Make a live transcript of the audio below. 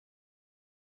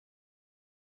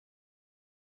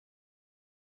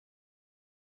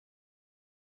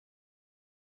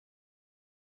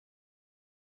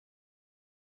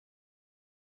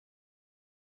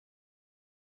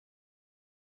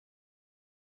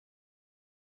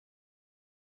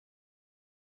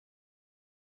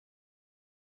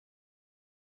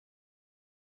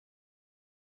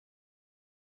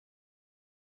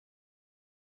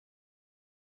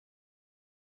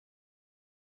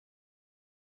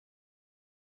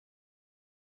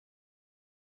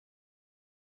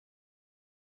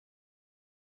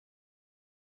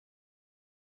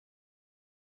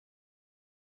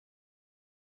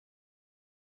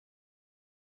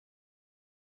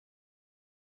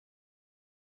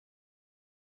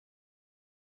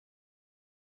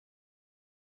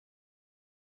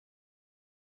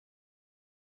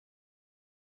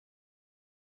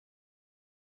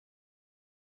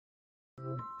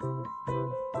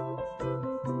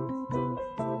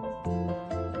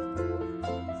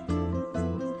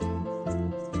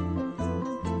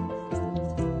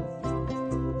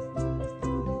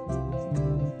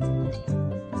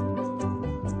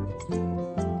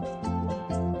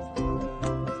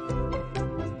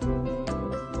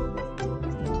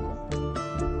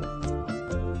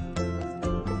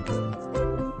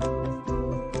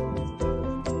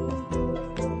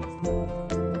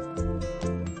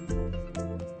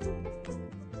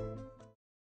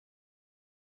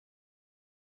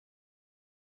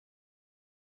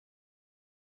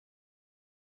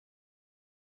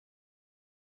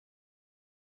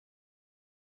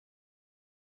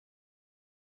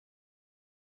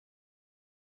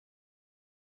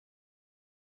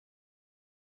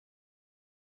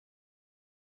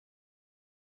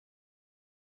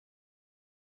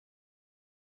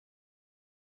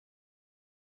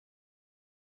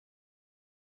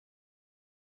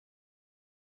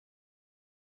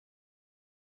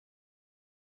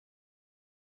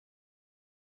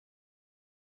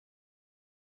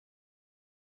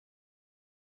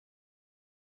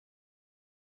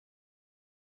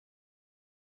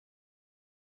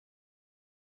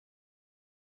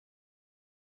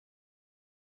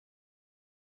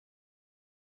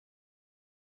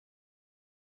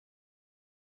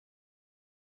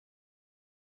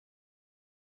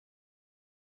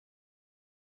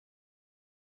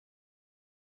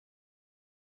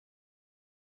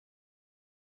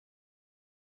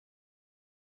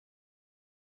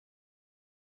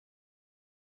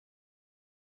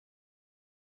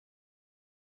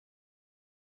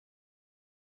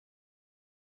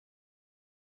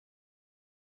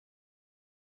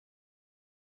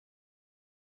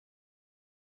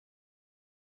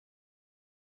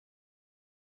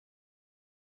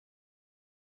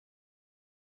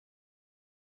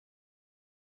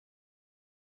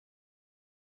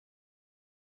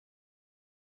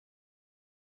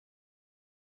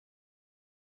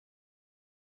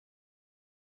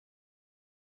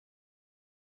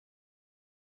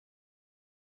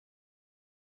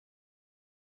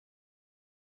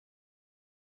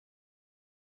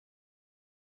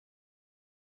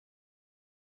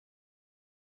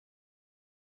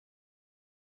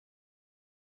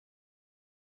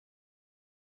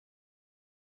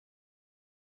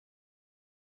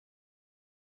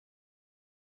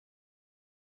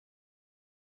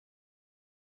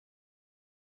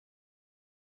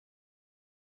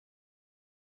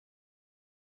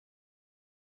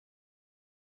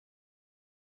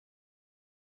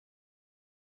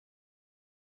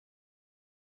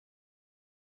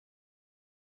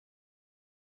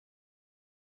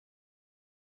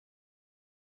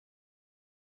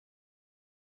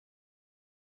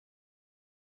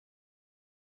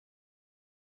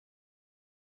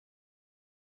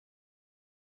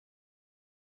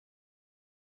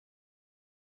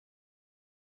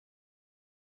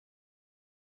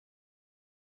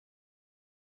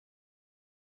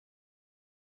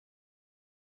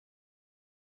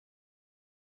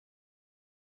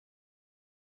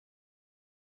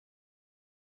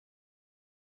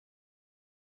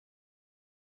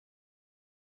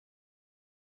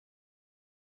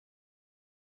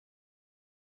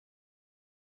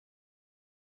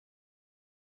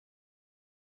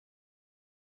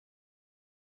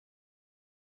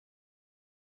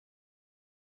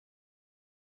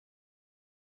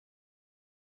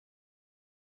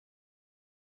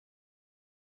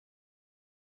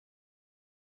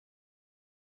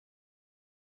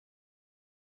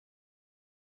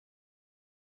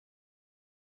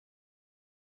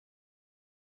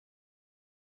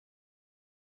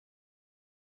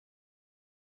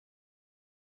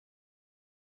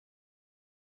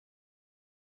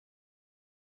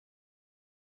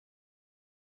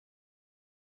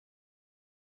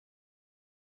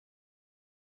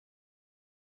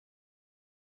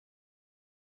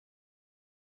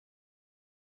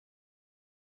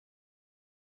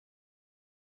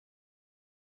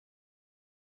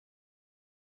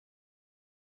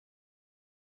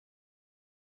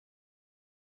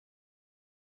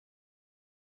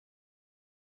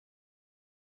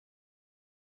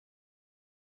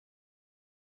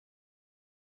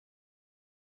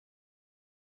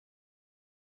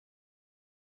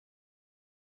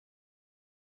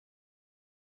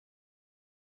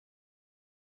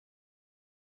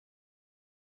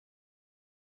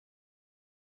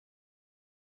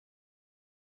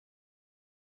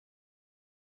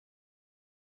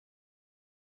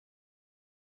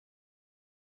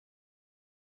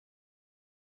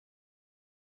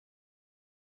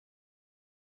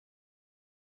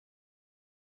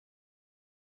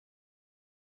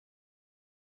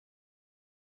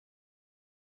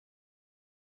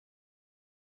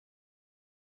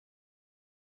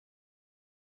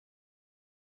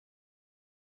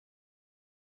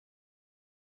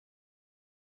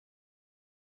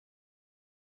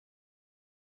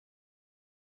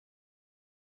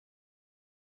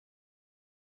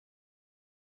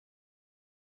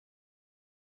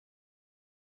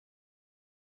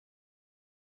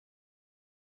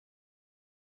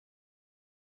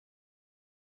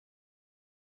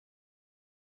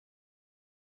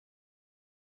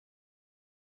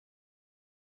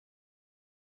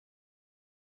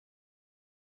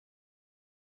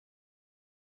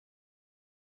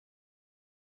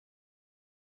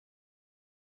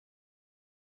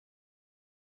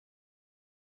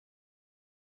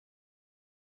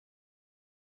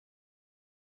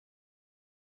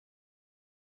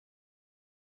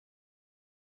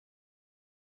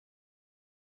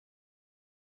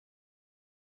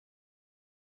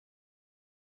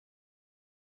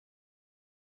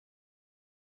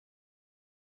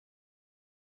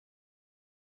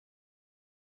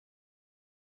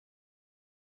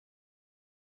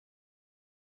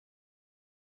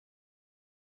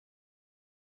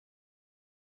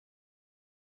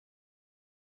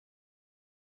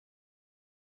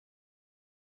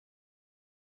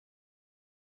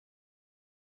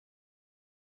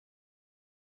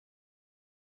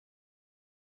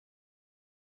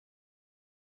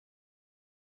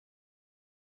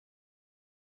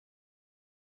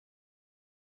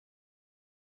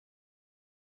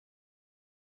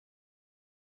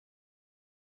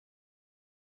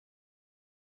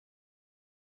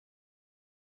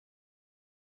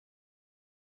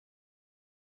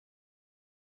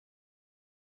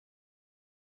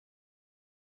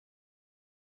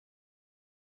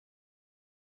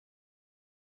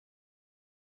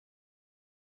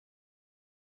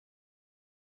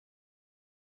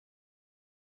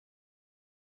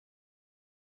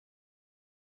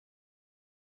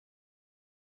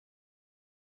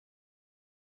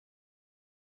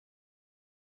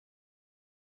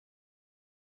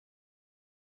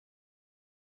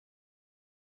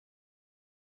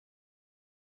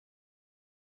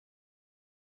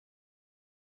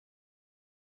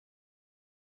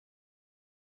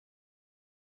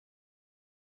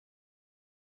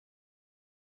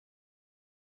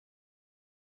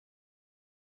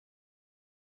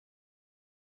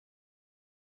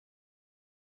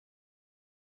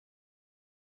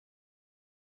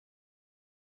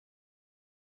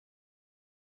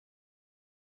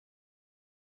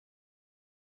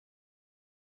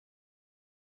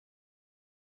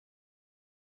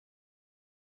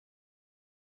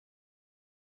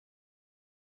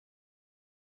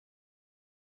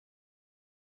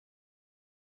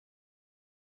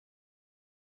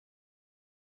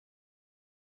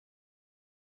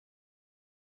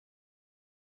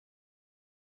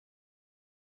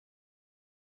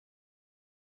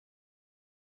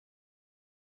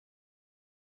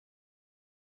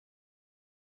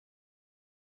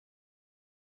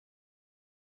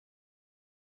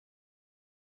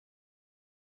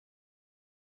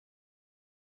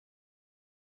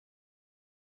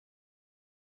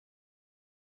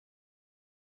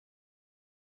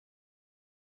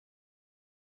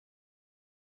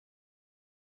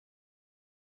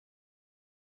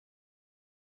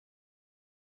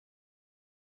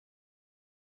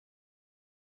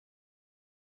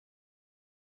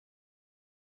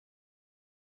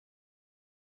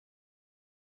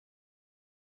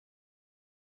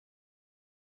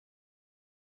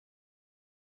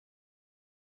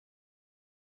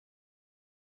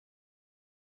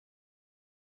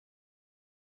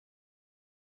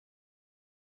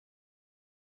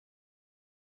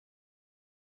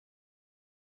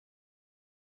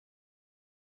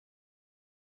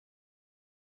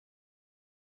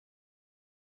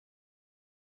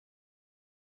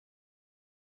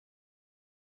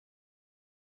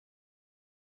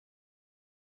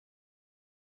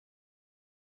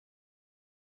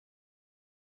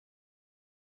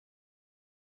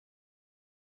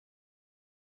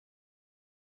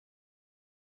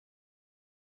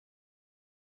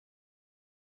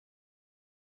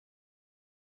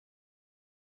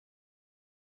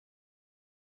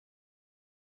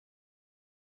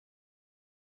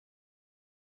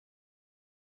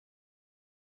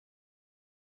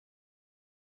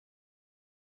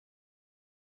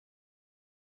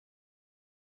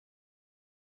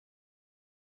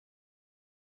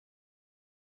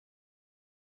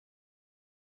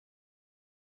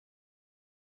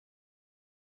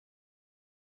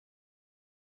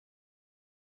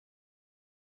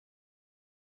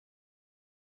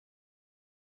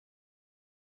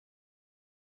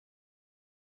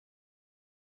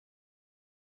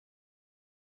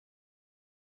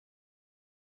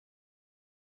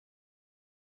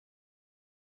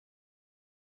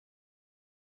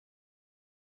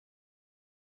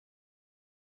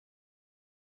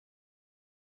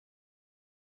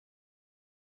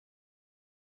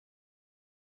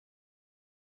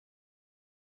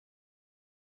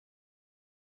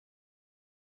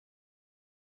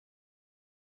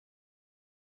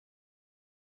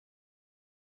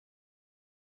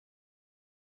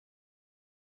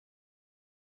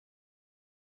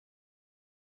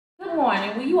Good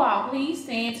morning. Will you all please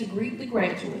stand to greet the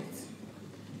graduates?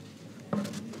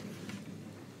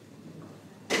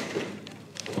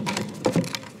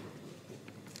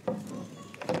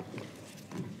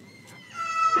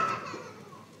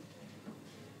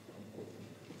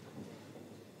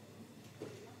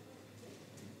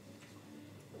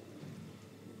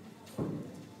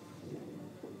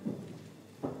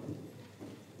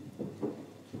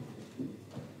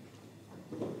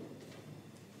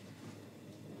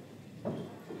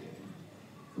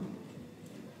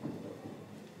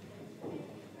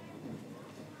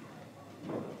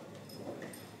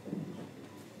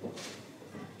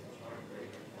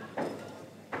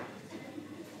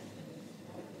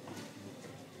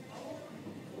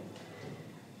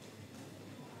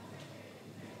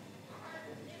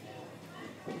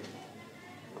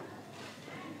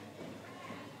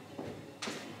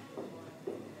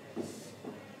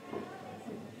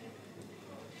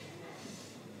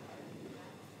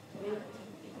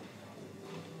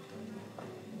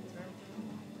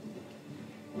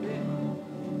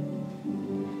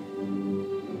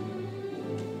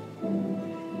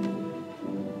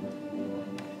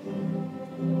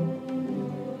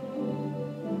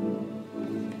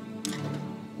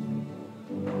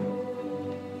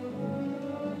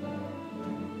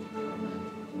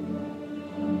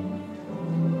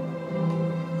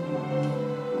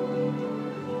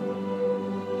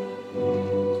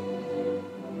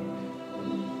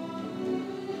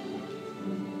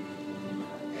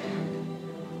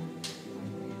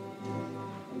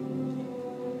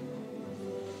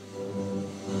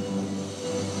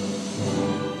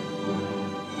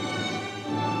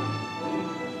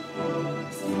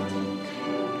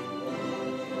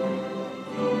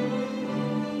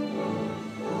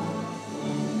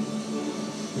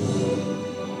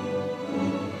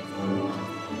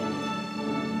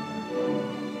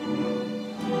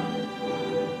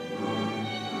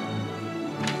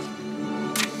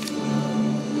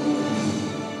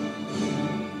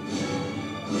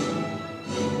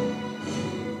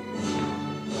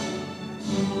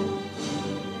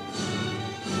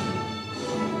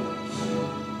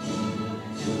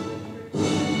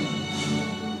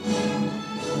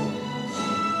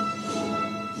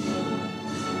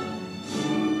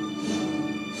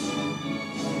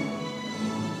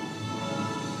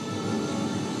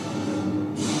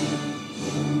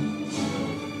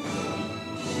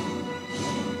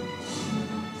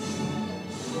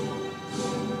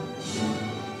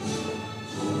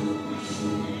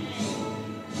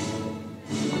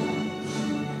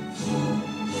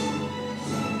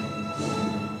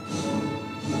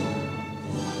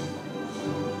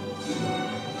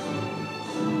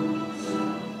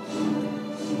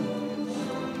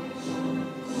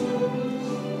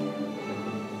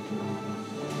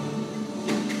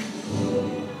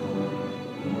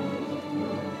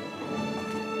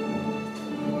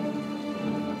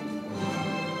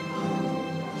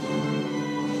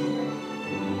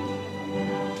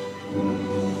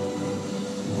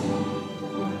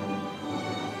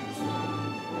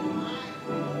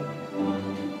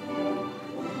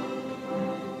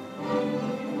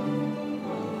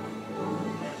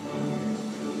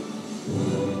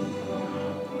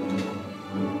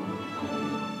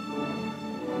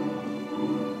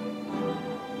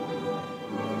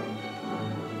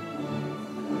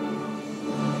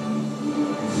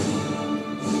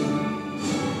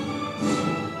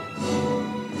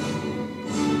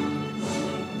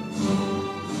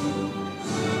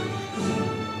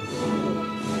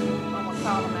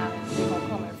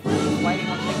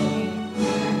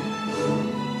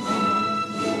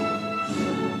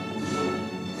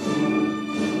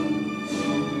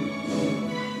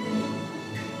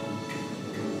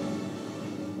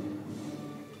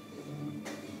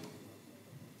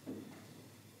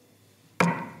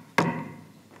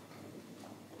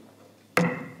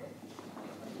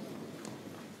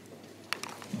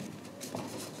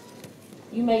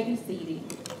 You may be seated.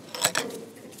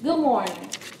 Good morning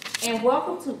and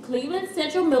welcome to Cleveland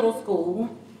Central Middle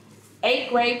School 8th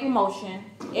grade promotion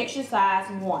exercise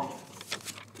 1.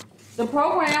 The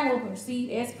program will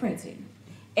proceed as printed.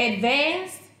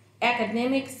 Advanced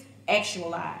academics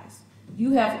actualized.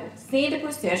 You have seen the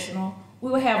processional.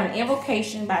 We will have an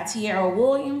invocation by Tierra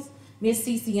Williams, Miss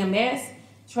CCMS,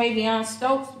 Travion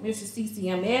Stokes, Mr.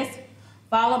 CCMS,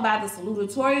 followed by the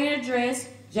salutatorian address,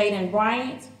 Jaden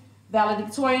Bryant,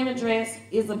 valedictorian address,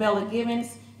 Isabella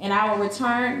Givens, and I will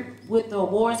return with the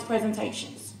awards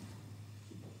presentations.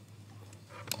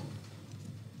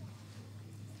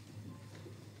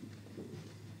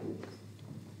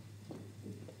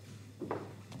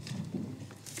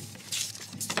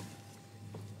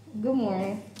 Good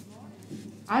morning.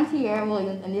 I'm Tierra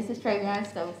Williams, and this is Travion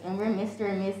Stokes, and we're Mr.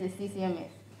 and Mrs. CCMS.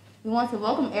 We want to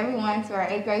welcome everyone to our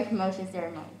 8th grade promotion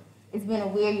ceremony. It's been a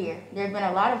weird year. There have been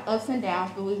a lot of ups and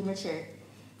downs, but we've matured.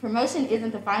 Promotion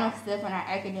isn't the final step in our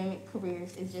academic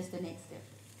careers, it's just the next step.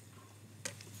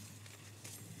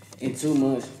 In 2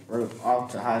 months, we're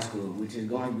off to high school, which is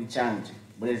going to be challenging,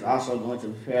 but it's also going to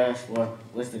prepare us for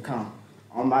what's to come.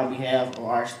 On my behalf of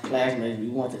our classmates, we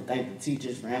want to thank the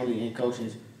teachers, family, and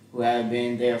coaches who have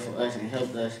been there for us and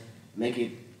helped us make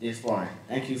it this far.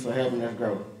 Thank you for helping us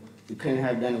grow. We couldn't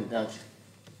have done it without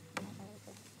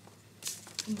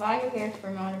you. Bow your heads for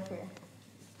a moment of prayer.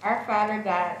 Our Father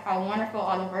God, how wonderful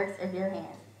are the works of your hands.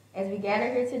 As we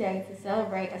gather here today to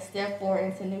celebrate a step forward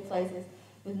into new places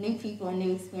with new people and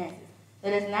new experiences,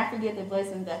 let us not forget the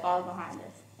blessings that follow behind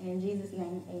us. And in Jesus'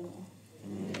 name, amen.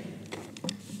 Amen.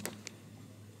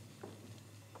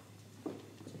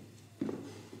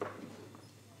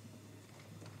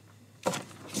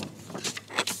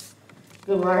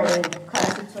 Good morning,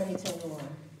 class of 2021.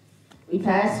 We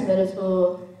passed middle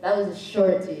school. That was a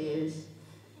short 2 years.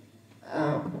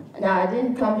 Now, I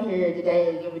didn't come here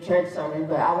today to give a church sermon,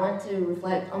 but I want to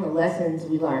reflect on the lessons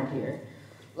we learned here,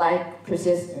 like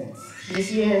persistence.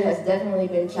 This year has definitely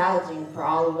been challenging for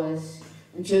all of us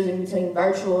in choosing between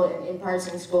virtual and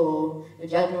in-person school and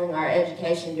juggling our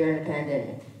education during the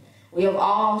pandemic. We have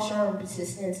all shown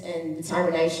persistence and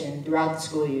determination throughout the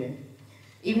school year.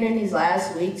 Even in these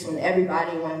last weeks when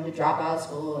everybody wanted to drop out of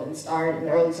school and start an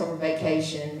early summer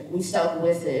vacation, we stuck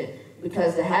with it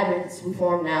because the habits we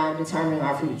form now determine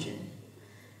our future.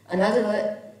 Another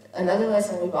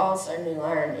lesson we've all certainly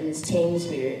learned is team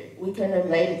spirit. We couldn't have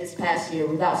made it this past year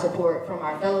without support from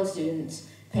our fellow students,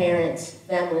 parents,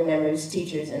 family members,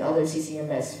 teachers, and other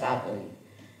CCMS faculty.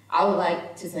 I would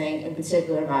like to thank, in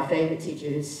particular, my favorite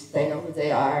teachers, they know who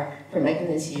they are, for making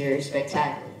this year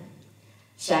spectacular.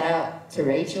 Shout out to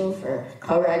Rachel for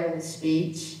co-writing the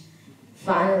speech.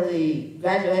 Finally,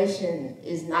 graduation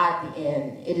is not the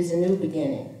end, it is a new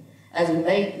beginning. As we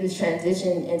make this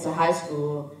transition into high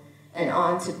school and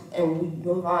we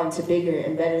move on to bigger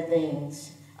and better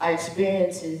things, our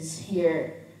experiences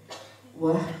here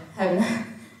will have not,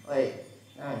 wait,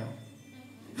 I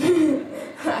don't know.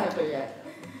 I forgot.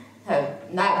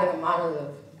 Have not been a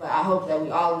monolith, but I hope that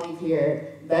we all leave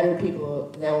here better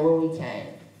people than when we came.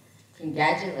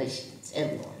 Congratulations,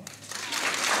 everyone.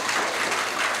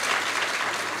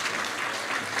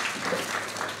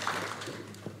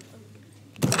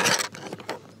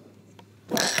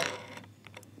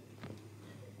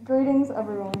 Greetings,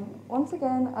 everyone. Once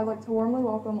again, I'd like to warmly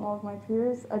welcome all of my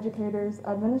peers, educators,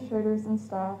 administrators, and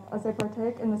staff as they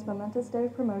partake in this momentous day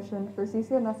of promotion for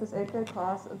CCMS's 8th grade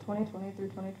class of 2020 through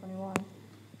 2021.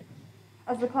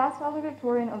 As the class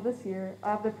valedictorian of this year, I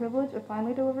have the privilege of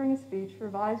finally delivering a speech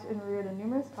revised and rewritten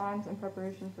numerous times in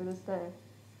preparation for this day.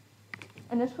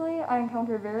 Initially, I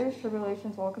encountered various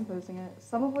tribulations while composing it,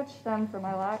 some of which stem from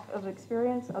my lack of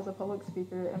experience as a public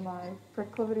speaker and my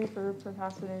proclivity for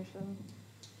procrastination.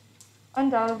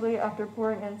 Undoubtedly, after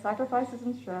pouring in sacrifices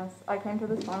and stress, I came to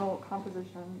this final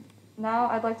composition. Now,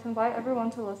 I'd like to invite everyone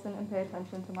to listen and pay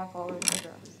attention to my following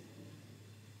address.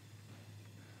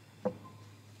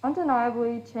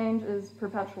 Undeniably, change is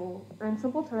perpetual, or in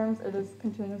simple terms, it is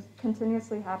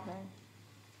continuously happening.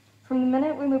 From the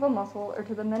minute we move a muscle, or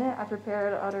to the minute I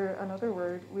prepare to utter another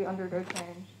word, we undergo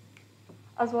change.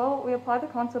 As well, we apply the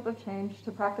concept of change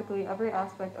to practically every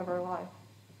aspect of our life.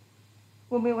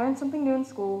 When we learn something new in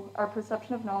school, our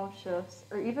perception of knowledge shifts,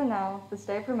 or even now, this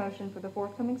day of promotion for the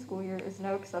forthcoming school year is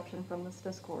no exception from this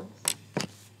discourse.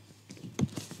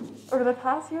 Over the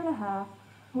past year and a half,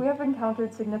 we have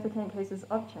encountered significant cases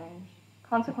of change.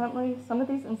 Consequently, some of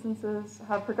these instances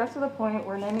have progressed to the point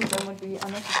where naming them would be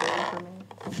unnecessary for me.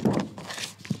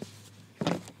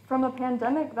 From a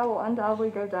pandemic that will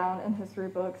undoubtedly go down in history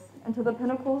books, and to the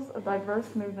pinnacles of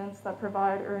diverse movements that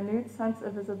provide a renewed sense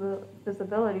of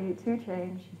visibility to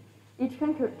change, each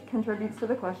contributes to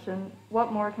the question,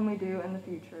 what more can we do in the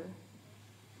future?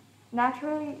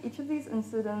 Naturally, each of these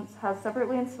incidents has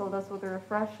separately instilled us with a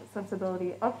refreshed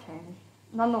sensibility of change.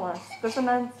 Nonetheless, this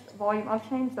immense volume of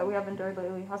change that we have endured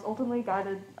lately has ultimately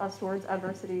guided us towards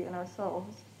adversity in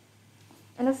ourselves.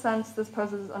 In a sense, this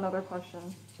poses another question.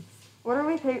 What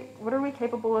are we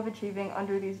capable of achieving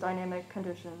under these dynamic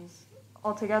conditions?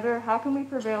 Altogether, how can we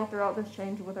prevail throughout this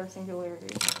change with our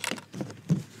singularity?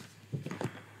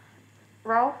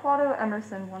 Ralph Waldo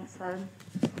Emerson once said,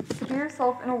 "To be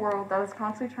yourself in a world that is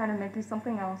constantly trying to make you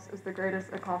something else is the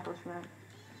greatest accomplishment."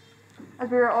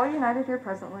 As we are all united here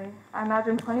presently, I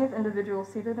imagine plenty of individuals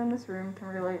seated in this room can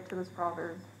relate to this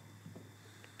proverb.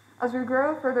 As we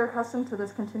grow further accustomed to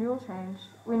this continual change,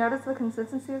 we notice the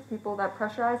consistency of people that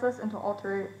pressurize us into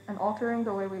altering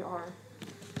the way we are.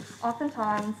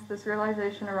 Oftentimes, this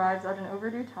realization arrives at an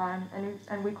overdue time,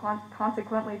 and we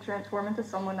consequently transform into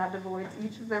someone that devoids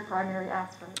each of their primary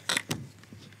aspects.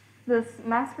 This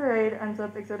masquerade ends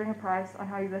up exerting a price on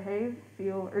how you behave,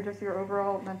 feel, or just your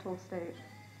overall mental state.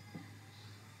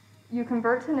 You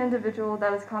convert to an individual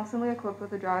that is constantly equipped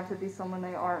with a drive to be someone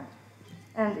they aren't.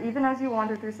 And even as you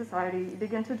wander through society, you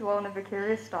begin to dwell in a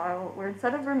vicarious style where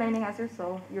instead of remaining as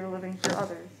yourself, you're living for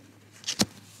others.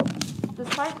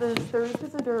 Despite this, there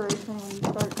reaches a duration when you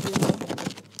start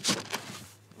to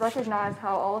recognize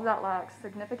how all of that lacks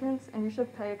significance, and you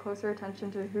should pay closer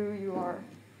attention to who you are.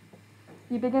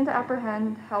 You begin to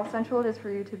apprehend how essential it is for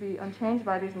you to be unchanged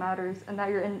by these matters, and that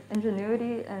your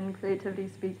ingenuity and creativity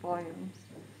speak volumes.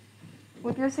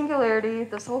 With your singularity,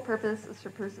 the sole purpose is to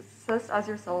persist as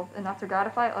yourself and not to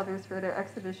gratify others for their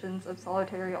exhibitions of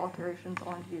solitary alterations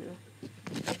on you.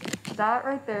 That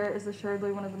right there is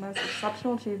assuredly one of the most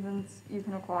exceptional achievements you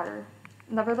can acquire.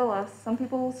 Nevertheless, some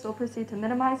people will still proceed to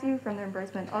minimize you from their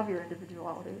embracement of your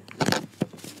individuality.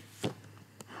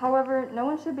 However, no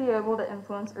one should be able to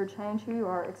influence or change who you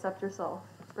are except yourself,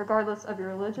 regardless of your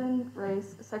religion,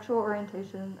 race, sexual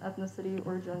orientation, ethnicity,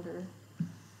 or gender.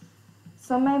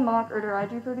 Some may mock or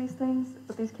deride you for these things,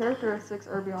 but these characteristics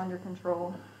are beyond your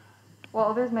control. While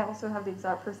others may also have the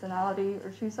exact personality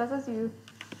or shoe size as you,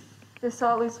 there's still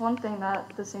at least one thing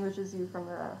that distinguishes you from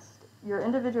the rest. Your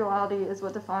individuality is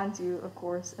what defines you, of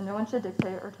course, and no one should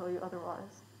dictate or tell you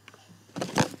otherwise.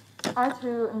 I,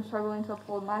 too, am struggling to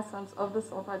uphold my sense of the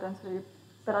self-identity,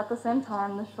 but at the same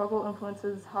time, the struggle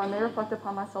influences how I may reflect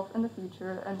upon myself in the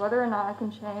future and whether or not I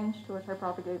can change to which I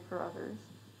propagate for others.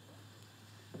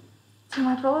 To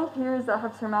my fellow peers that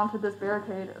have surmounted this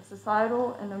barricade of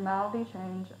societal and normality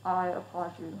change, I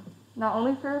applaud you, not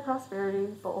only for your prosperity,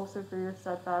 but also for your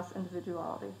steadfast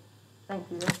individuality. Thank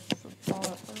you. So, all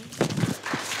that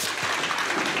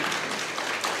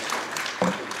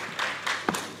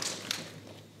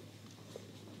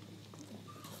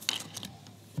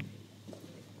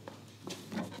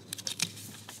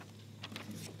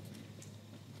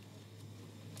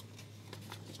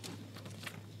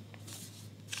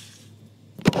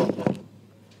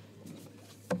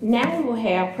Now we will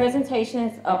have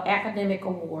presentations of academic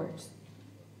awards.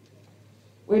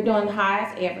 We're doing the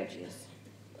highest averages.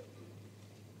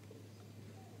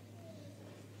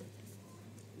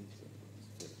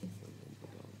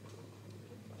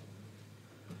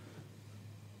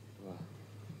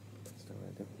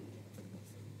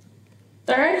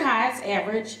 Third highest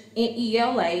average in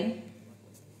ELA.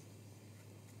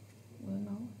 Well,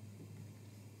 no,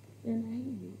 they're not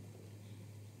here yet.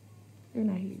 They're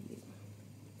not here yet.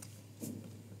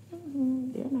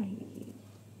 They're not here yet.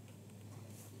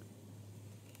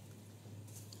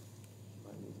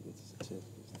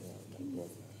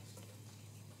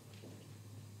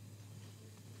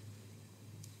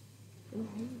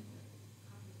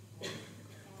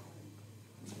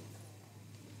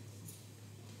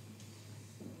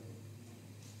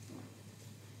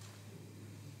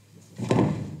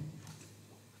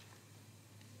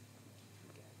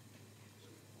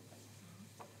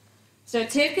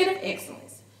 Certificate of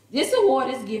Excellence. This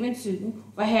award is given to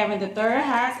for having the third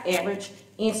highest average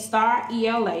in STAR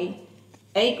ELA,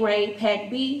 8th grade, Pack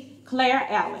B, Claire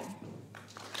Allen.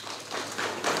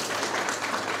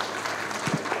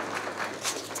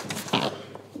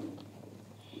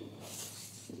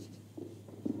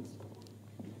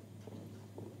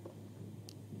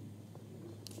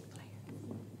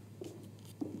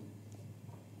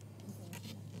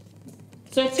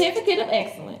 Certificate of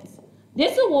Excellence.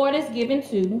 This award is given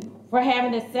to for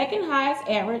having the second highest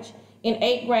average in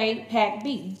 8th grade, Pack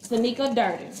B, Tanika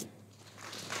Durden.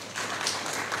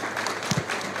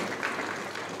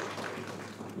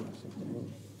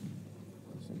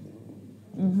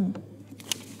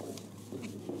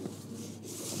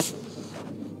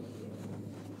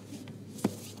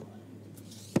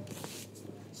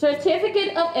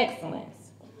 Certificate of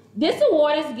Excellence. This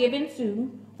award is given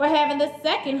to for having the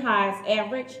second highest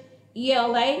average,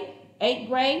 ELA, 8th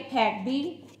grade, Pack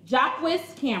B,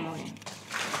 Jacquez Cameron.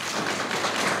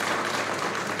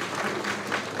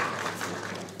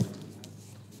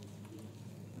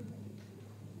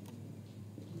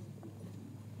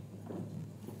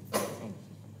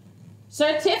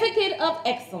 Certificate of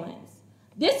Excellence.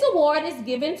 This award is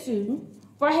given to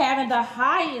for having the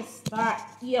highest STAR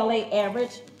ELA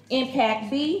average in Pack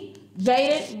B,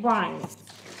 Jaden Bryant.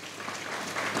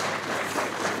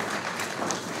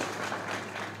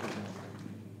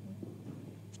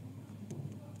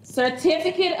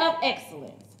 Certificate of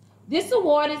Excellence. This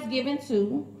award is given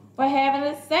to, for having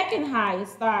the second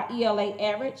highest star ELA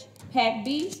average, Pack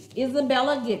B,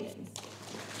 Isabella Gibbons.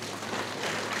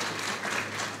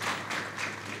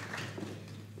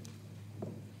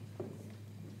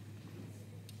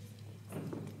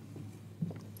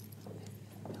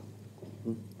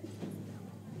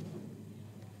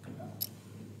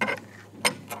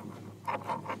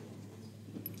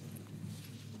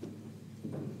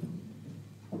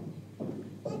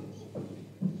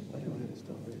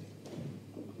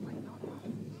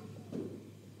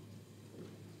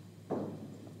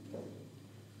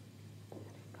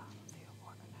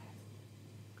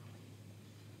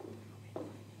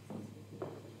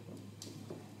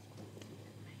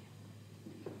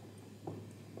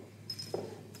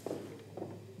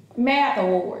 Math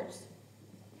awards.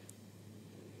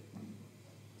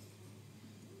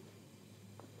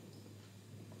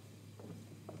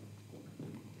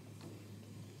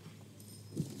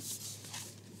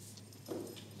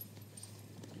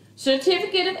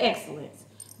 Certificate of Excellence.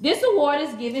 This award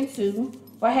is given to,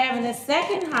 for having the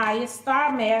second highest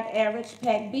star math average,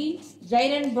 Pack B,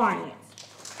 Jaden Bryant.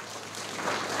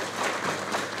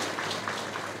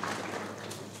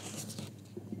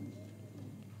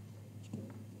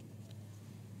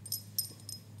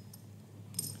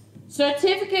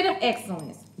 Certificate of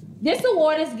Excellence. This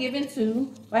award is given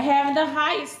to, for having the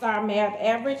highest star math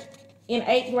average in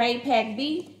 8th grade Pack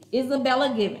B,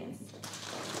 Isabella Gibbons.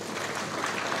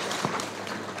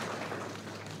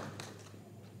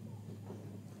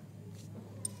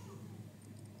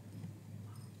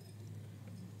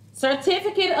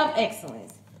 Certificate of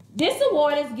Excellence. This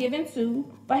award is given to,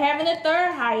 for having the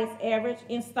third highest average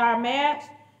in star math,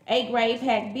 8th grade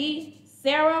Pack B,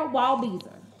 Sarah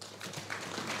Walbeezer.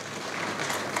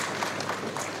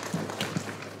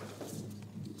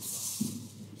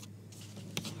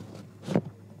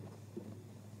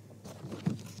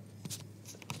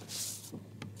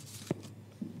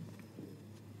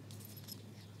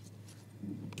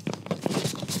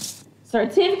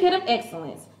 Certificate of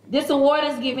Excellence. This award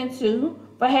is given to,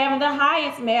 for having the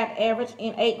highest math average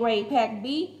in 8th grade Pack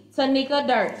B, Tanika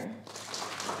Durden.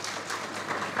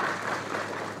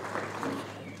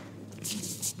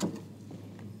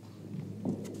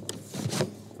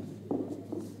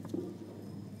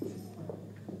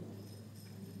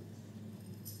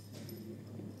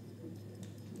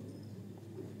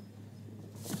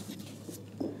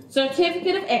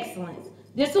 Certificate of Excellence.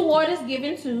 This award is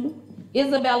given to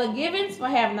Isabella Gibbons for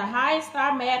having the highest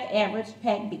star math average,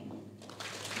 Pack B.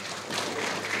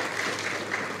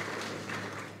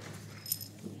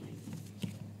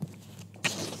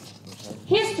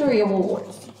 History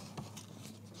awards.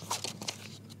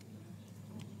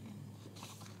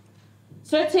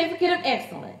 Certificate of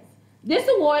Excellence. This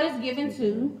award is given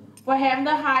to, for having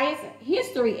the highest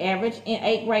history average in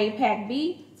 8th grade Pack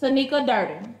B, Tanika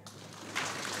Durden.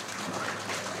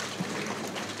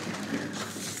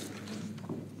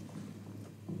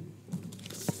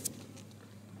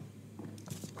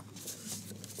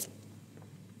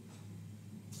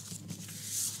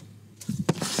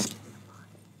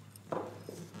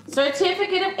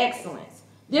 Certificate of Excellence.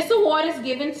 This award is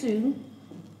given to,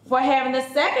 for having the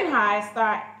second highest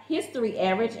star history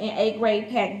average in 8th grade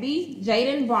Pack B,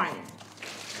 Jaden Bryant.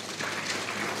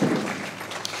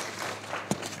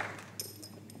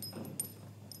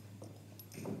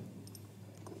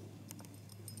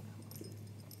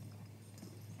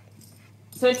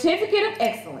 Certificate of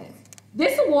Excellence.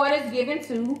 This award is given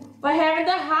to, for having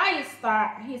the highest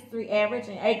star history average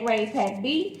in 8th grade Pack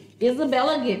B,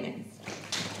 Isabella Gibbons.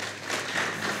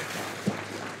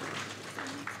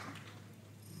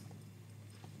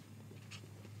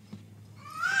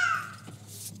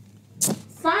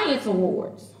 Science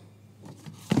awards.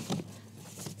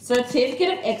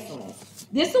 Certificate of Excellence.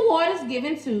 This award is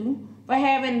given to, for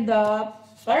having the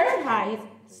third highest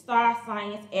star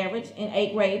science average in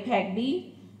 8th grade Pack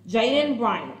B, Jaden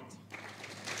Bryant.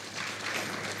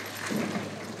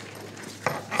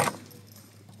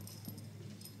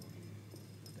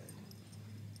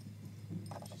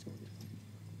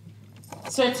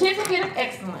 Certificate of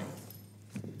Excellence.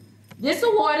 This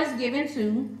award is given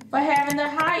to, for having the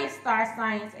highest star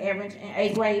science average in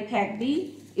 8th grade Pack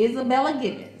B, Isabella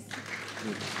Gibbons.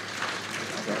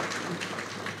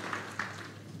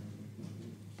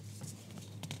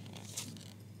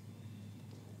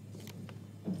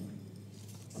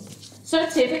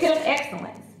 Certificate of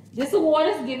Excellence. This award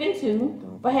is given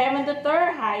to, for having the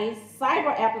third highest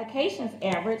cyber applications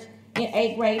average in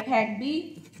 8th grade Pack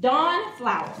B, Dawn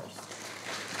Flowers.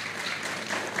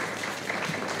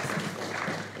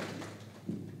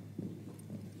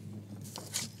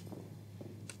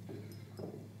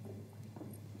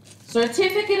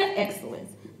 Certificate of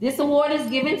Excellence. This award is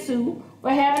given to for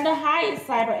having the highest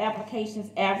cyber applications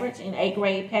average in 8th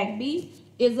grade Pack B,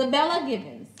 Isabella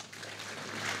Gibbons.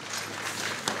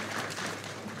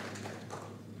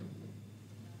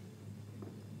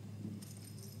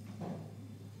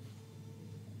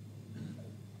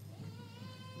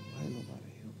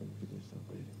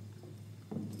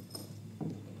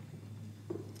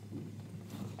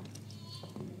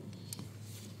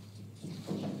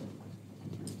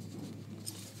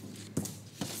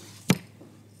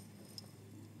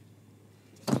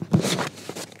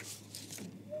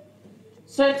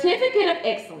 Certificate of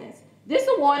Excellence. This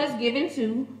award is given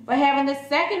to for having the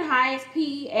second highest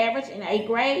PE average in 8th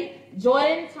grade,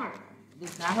 Jordan Turner.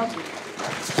 This is not her group.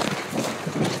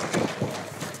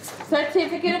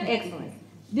 Certificate of Excellence.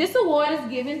 This award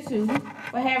is given to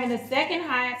for having the second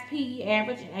highest PE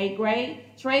average in 8th grade,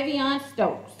 Travion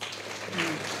Stokes.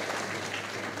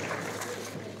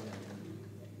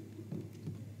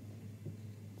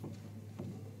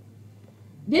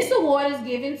 This award is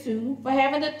given to for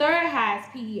having the third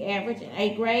highest PE average in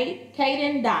 8th grade,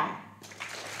 Kaden Dye.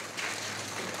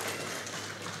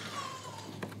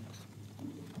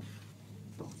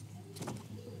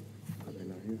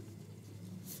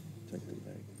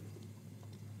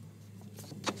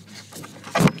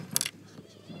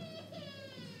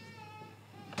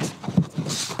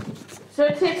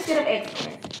 Certificate of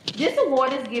Excellence. This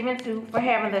award is given to for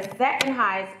having the second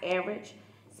highest average,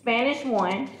 Spanish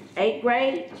 1, 8th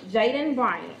grade, Jaden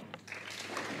Bryant.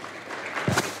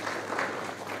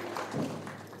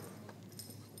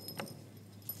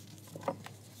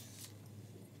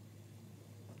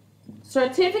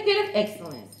 Certificate of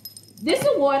Excellence. This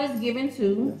award is given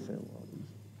to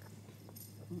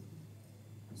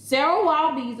Sarah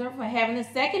Wildbeezer for having the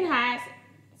second highest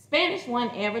Spanish 1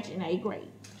 average in 8th grade.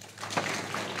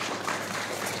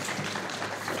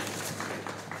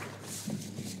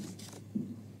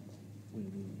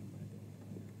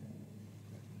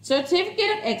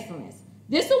 Certificate of Excellence.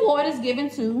 This award is given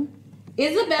to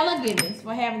Isabella Gibbons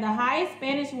for having the highest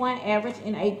Spanish 1 average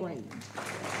in 8th grade.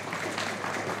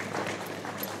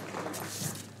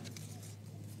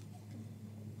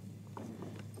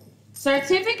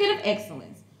 Certificate of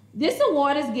Excellence. This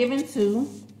award is given to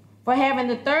for having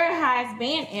the third highest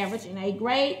band average in 8th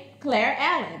grade, Claire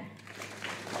Allen.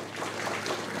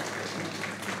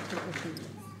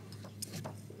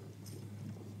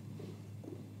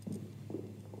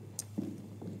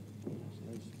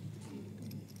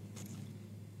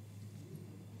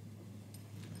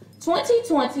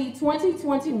 (2020,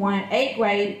 2021) 8th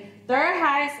grade, third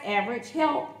highest average,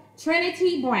 Help,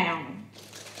 Trinity Brown.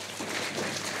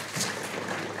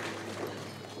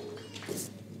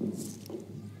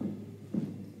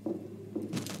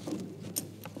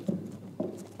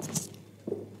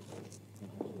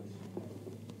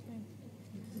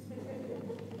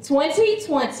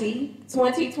 (2020,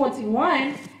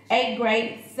 2021) 8th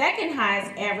grade, second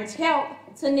highest average, Help,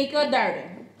 Tanika Durden.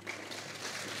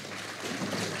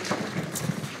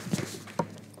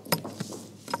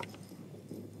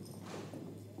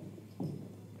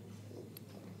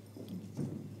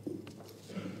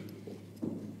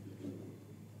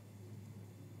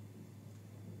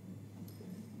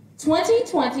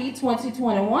 (2020,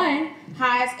 2021)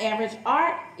 highest average,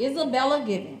 Art, Isabella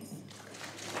Gibbons.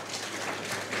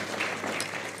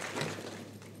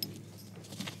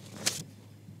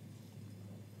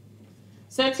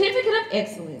 Certificate of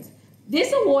Excellence.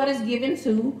 This award is given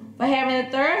to for having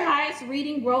the third highest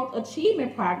reading growth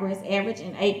achievement progress average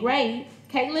in 8th grade,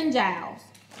 Caitlin Giles.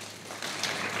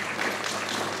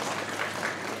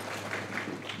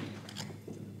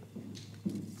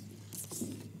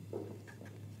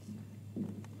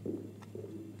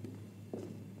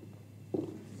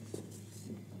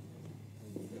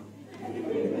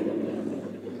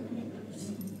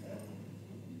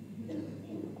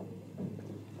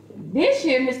 This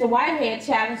year, Mr. Whitehead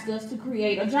challenged us to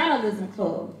create a journalism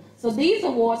club. So these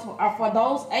awards are for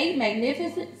those 8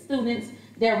 magnificent students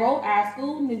that wrote our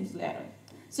school newsletter.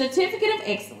 Certificate of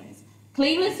Excellence.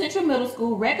 Cleveland Central Middle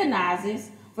School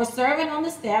recognizes for serving on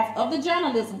the staff of the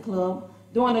journalism club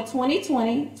during the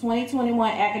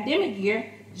 2020-2021 academic year,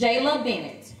 Jayla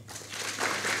Bennett.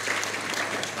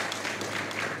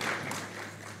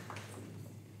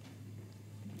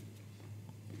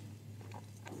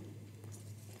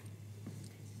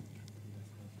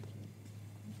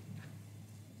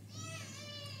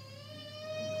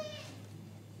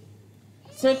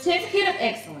 Certificate of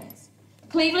Excellence.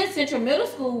 Cleveland Central Middle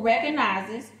School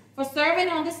recognizes for serving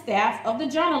on the staff of the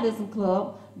Journalism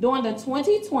Club during the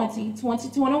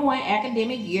 2020-2021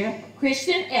 academic year,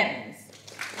 Christian Evans.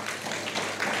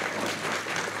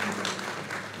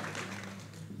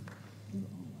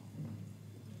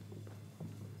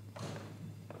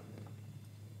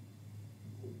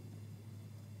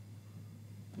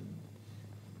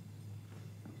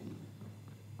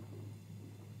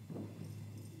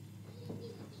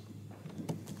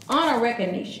 Honor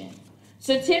recognition.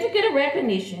 Certificate of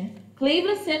recognition.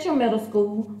 Cleveland Central Middle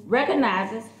School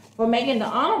recognizes for making the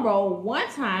honor roll one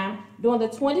time during the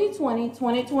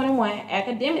 2020-2021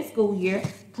 academic school year,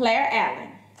 Claire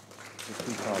Allen.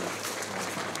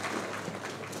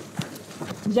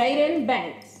 Jaden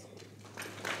Banks.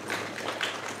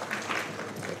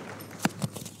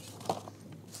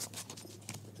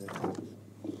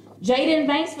 Jaden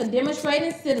Banks for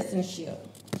demonstrating citizenship.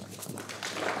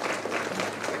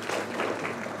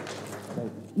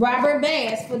 Robert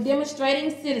Bass for demonstrating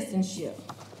citizenship.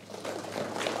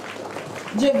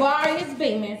 Javarius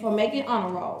Beeman for making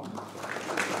honor roll.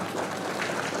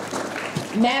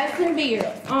 Madison Beard,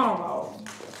 honor roll.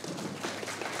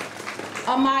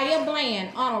 Amaya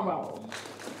Bland, honor roll.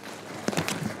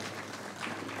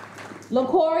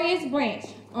 Lacorius Branch,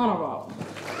 honor roll.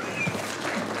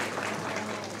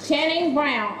 Channing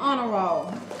Brown, honor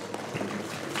roll.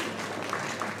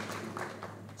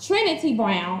 Trinity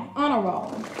Brown, honor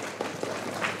roll.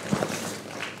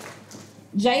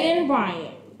 Jaden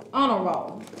Bryant, honor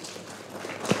roll.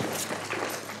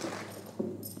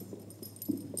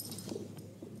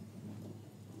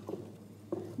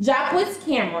 Jacquez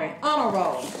Cameron, honor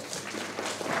roll.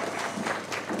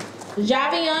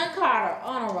 Javion Carter,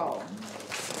 honor roll.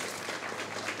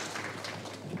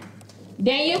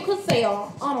 Daniel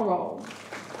Cassell, honor roll.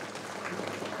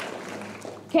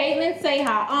 Caitlin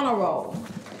Seha, honor roll.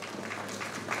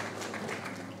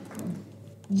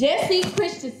 Jesse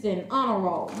Christensen, honor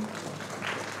roll.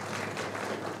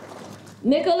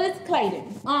 Nicholas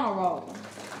Clayton, honor roll.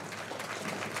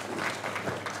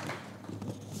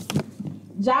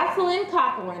 Jocelyn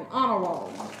Cochran, honor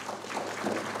roll.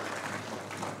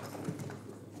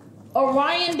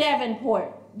 Orion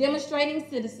Davenport, demonstrating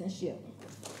citizenship.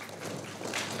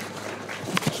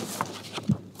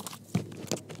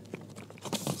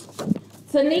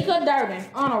 Tanika Durden,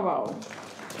 honor roll.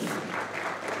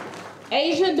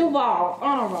 Asia Duval,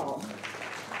 honor roll.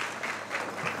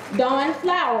 Dawn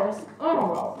Flowers, honor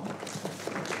roll.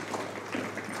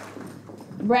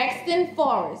 Braxton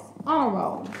Forrest, honor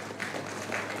roll.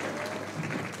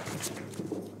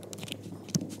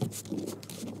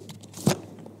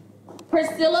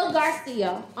 Priscilla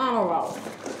Garcia, honor roll.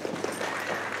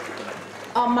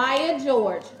 Amaya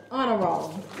George, honor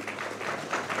roll.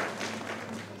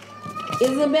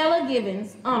 Isabella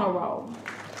Gibbons, honor roll.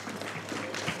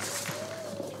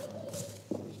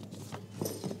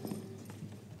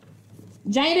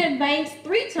 Jada Banks,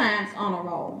 3 times honor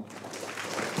roll.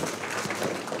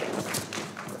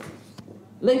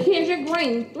 LaKendra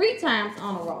Green, 3 times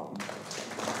honor roll.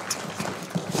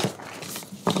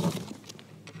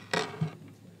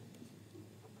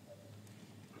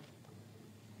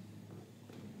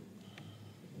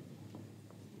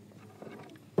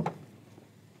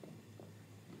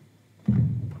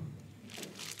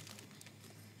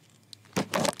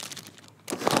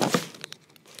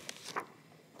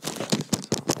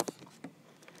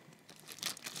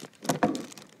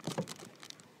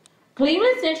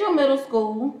 Cleveland Central Middle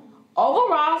School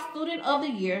overall student of the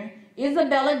year,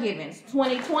 Isabella Gibbons,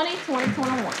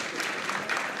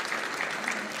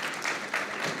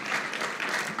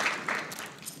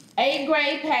 2020-2021. Eighth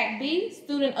grade Pac B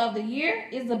student of the year,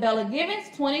 Isabella Gibbons,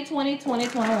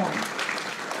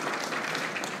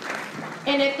 2020-2021.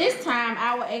 And at this time,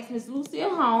 I will ask Ms.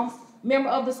 Lucille Holmes, member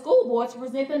of the school board, to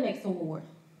present the next award.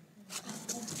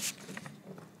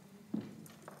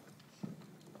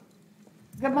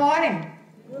 Good morning.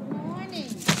 Good morning.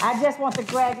 I just want the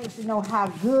graduates to know how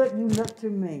good you look to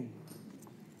me.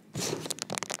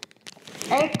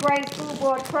 8th grade school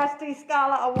board trustee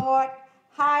scholar award,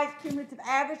 highest cumulative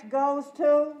average goes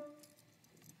to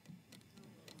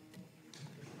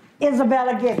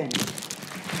Isabella Gibbons.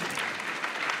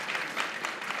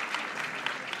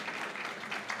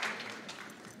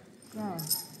 No.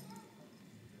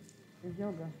 It's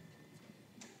yoga.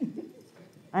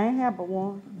 I ain't have but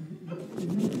one.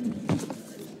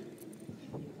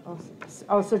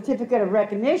 Oh, certificate of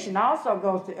recognition also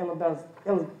goes to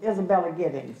Isabella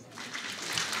Gibbons.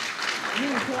 You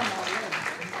didn't tell me all that.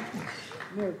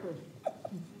 Merry Christmas.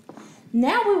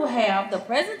 Now we will have the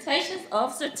presentations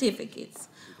of certificates.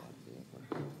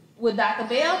 Would Dr.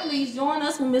 Bell please join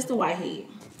us with Mr. Whitehead?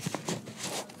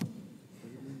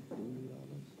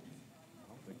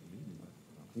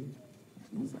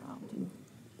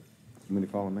 You want me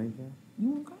to call the name down? You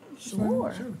want to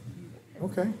go? Sure.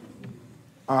 Okay.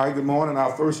 All right, good morning.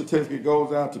 Our first certificate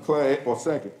goes out to Claire, or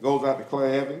second, goes out to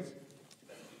Claire Evans.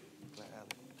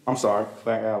 I'm sorry,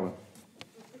 Claire Allen.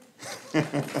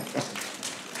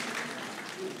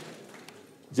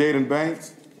 Jaden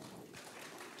Banks.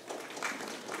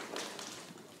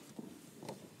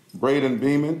 Braden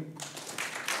Beeman.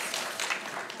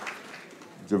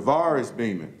 Javaris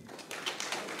Beeman.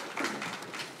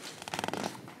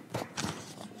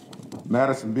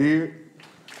 Madison Beard.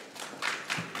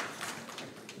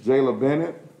 Jayla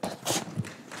Bennett.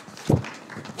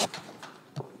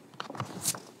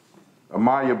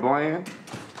 Amaya Bland.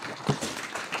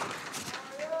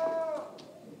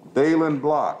 Dalen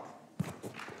Block.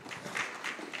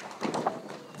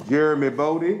 Jeremy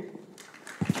Bodie.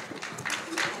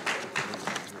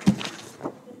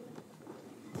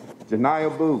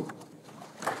 Janiyah Booth.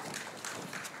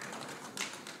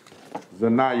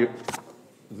 Zanaya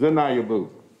Booth.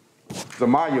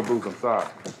 Zamaya Booth, I'm sorry.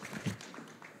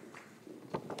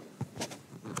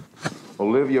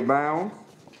 Olivia Bounds.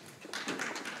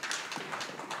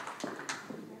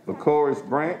 LaCoris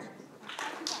Branch.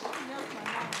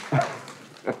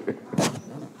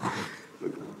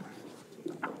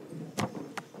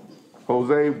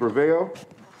 Jose Breville.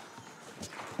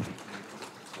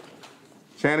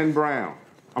 Shannon Brown.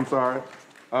 I'm sorry.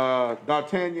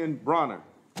 D'Artagnan Bronner.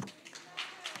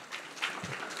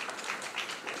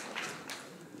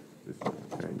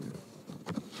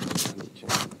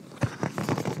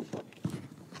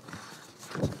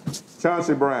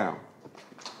 Chauncey Brown.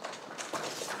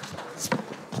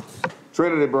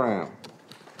 Trinity Brown.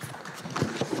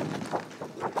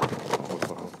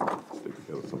 Stick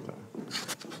together sometime.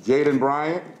 Jaden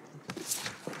Bryant.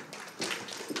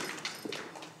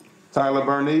 Tyler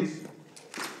Bernice.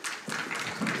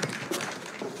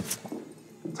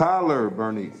 Tyler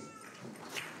Bernice.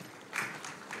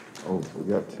 Oh,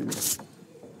 forgot to.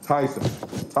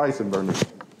 Tyson Bernice.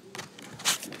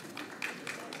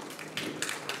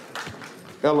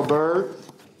 Ella Bird.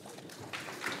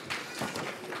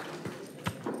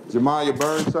 Jemiah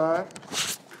Burnside.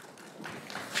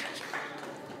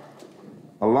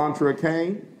 Alontra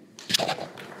Kane.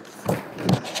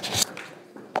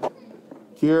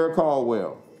 Kiera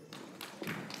Caldwell.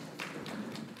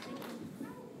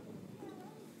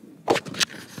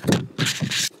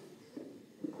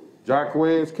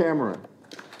 Jacquez Cameron.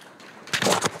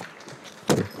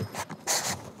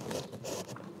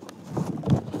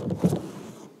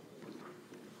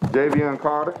 Javion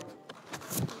Carter.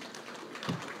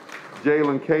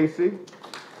 Jalen Casey.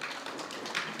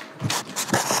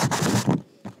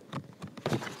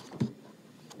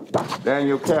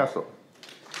 Daniel Castle.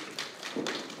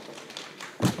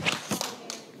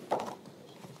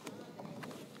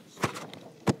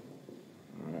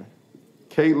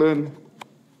 Caitlin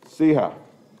Seha.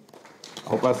 I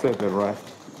hope I said that right.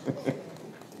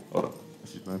 Hold on.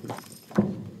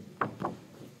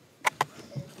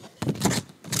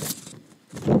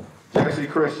 Jesse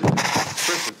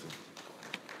Christensen.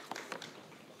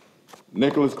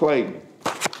 Nicholas Clayton.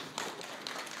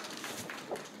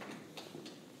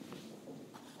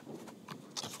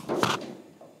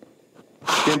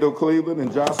 Kendall Cleveland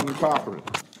and Jocelyn Cochran.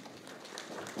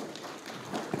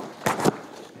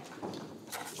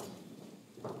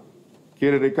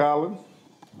 Kennedy Collins.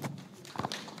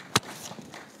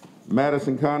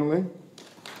 Madison Conley.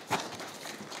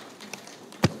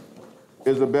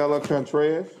 Isabella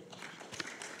Contreras.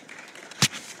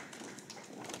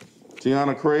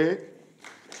 Tiana Craig.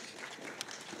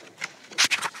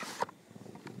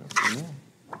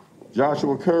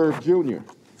 Joshua Curve Jr.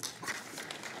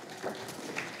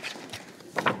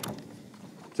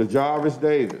 Tajarvis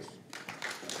Davis.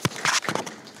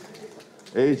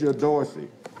 Asia Dorsey.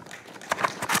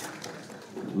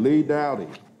 Lee Dowdy.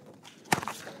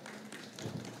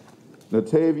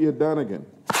 Natavia Dunnigan.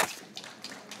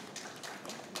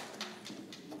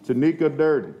 Tanika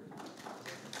Durden.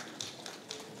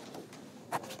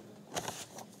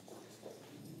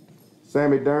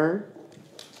 Sammy Dern.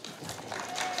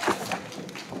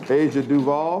 Asia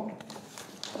Duval.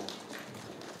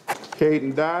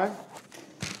 Caden Dye.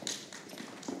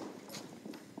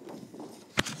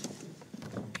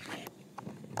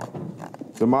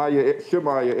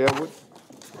 Shemaya Edwards.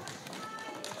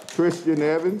 Christian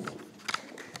Evans.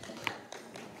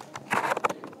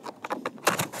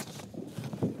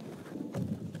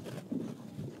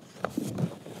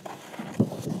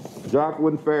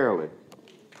 Jacqueline Fairley.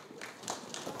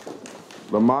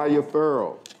 Lamaya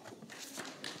Farrell.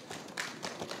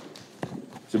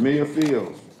 Jamia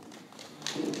Fields.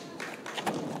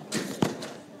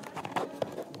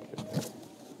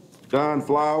 Don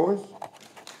Flowers.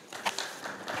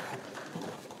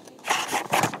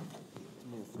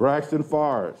 Braxton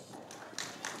Forrest.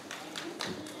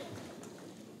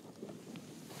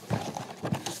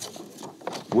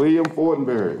 William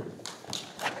Fortenberry.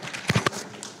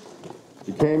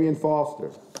 Jacamian Foster.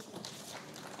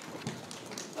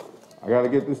 I got to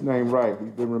get this name right.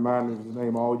 He's been reminding me of his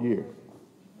name all year.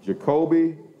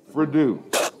 Jacoby Fredu.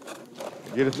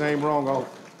 Get his name wrong, all.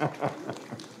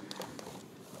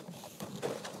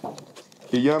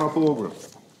 Kiana Fulgram.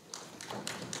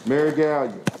 Mary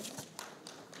Gallion.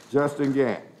 Justin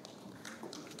Gant.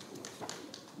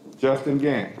 Justin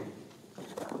Gant.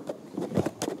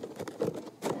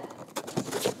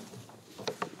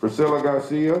 Priscilla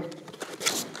Garcia.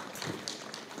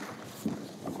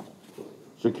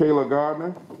 Shakayla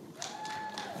Gardner.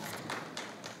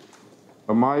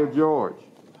 Amaya George.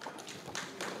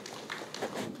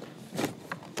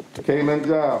 Kaylin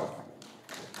Giles.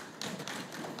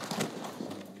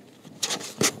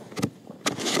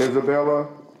 Isabella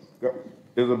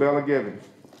Gibbons.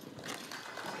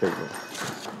 Caitlin.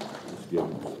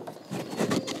 Gibbons.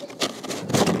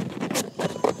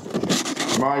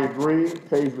 Maya Green,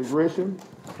 Paisley Grisham.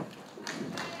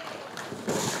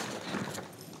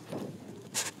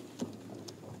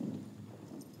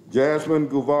 Jasmine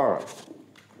Guevara.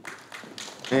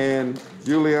 And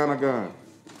Juliana Gunn.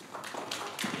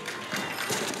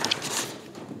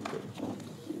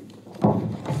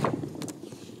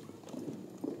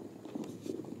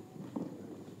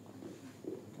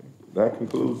 That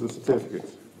concludes the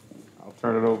certificates. I'll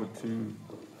turn it over to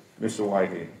Mr.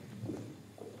 Whitehead.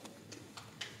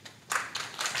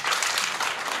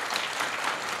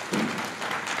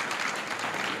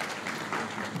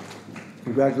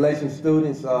 Congratulations,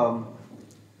 students.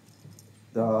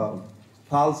 The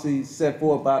policies set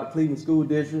forth by the Cleveland School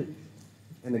District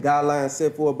and the guidelines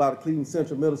set forth by the Cleveland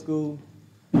Central Middle School,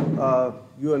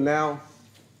 you are now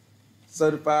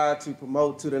certified to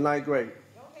promote to the 9th grade.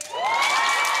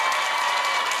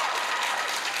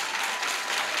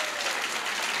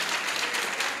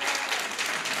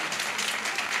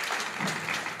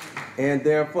 And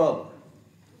therefore,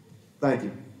 thank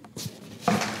you.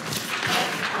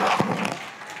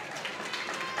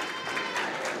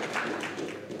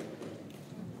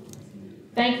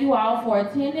 Thank you all for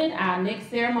attending. Our next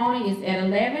ceremony is at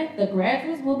 11. The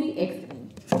graduates will be exiting.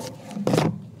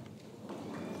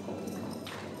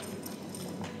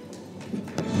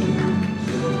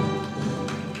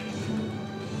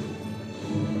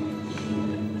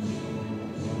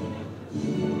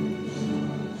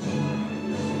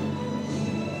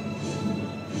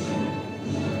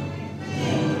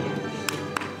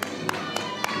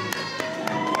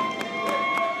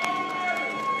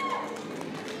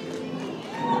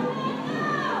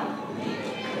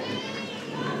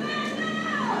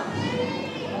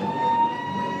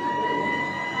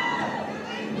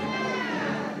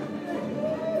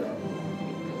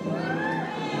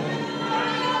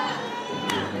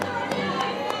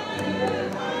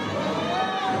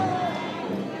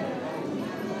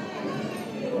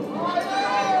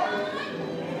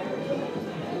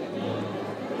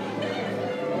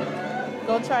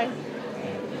 Go try.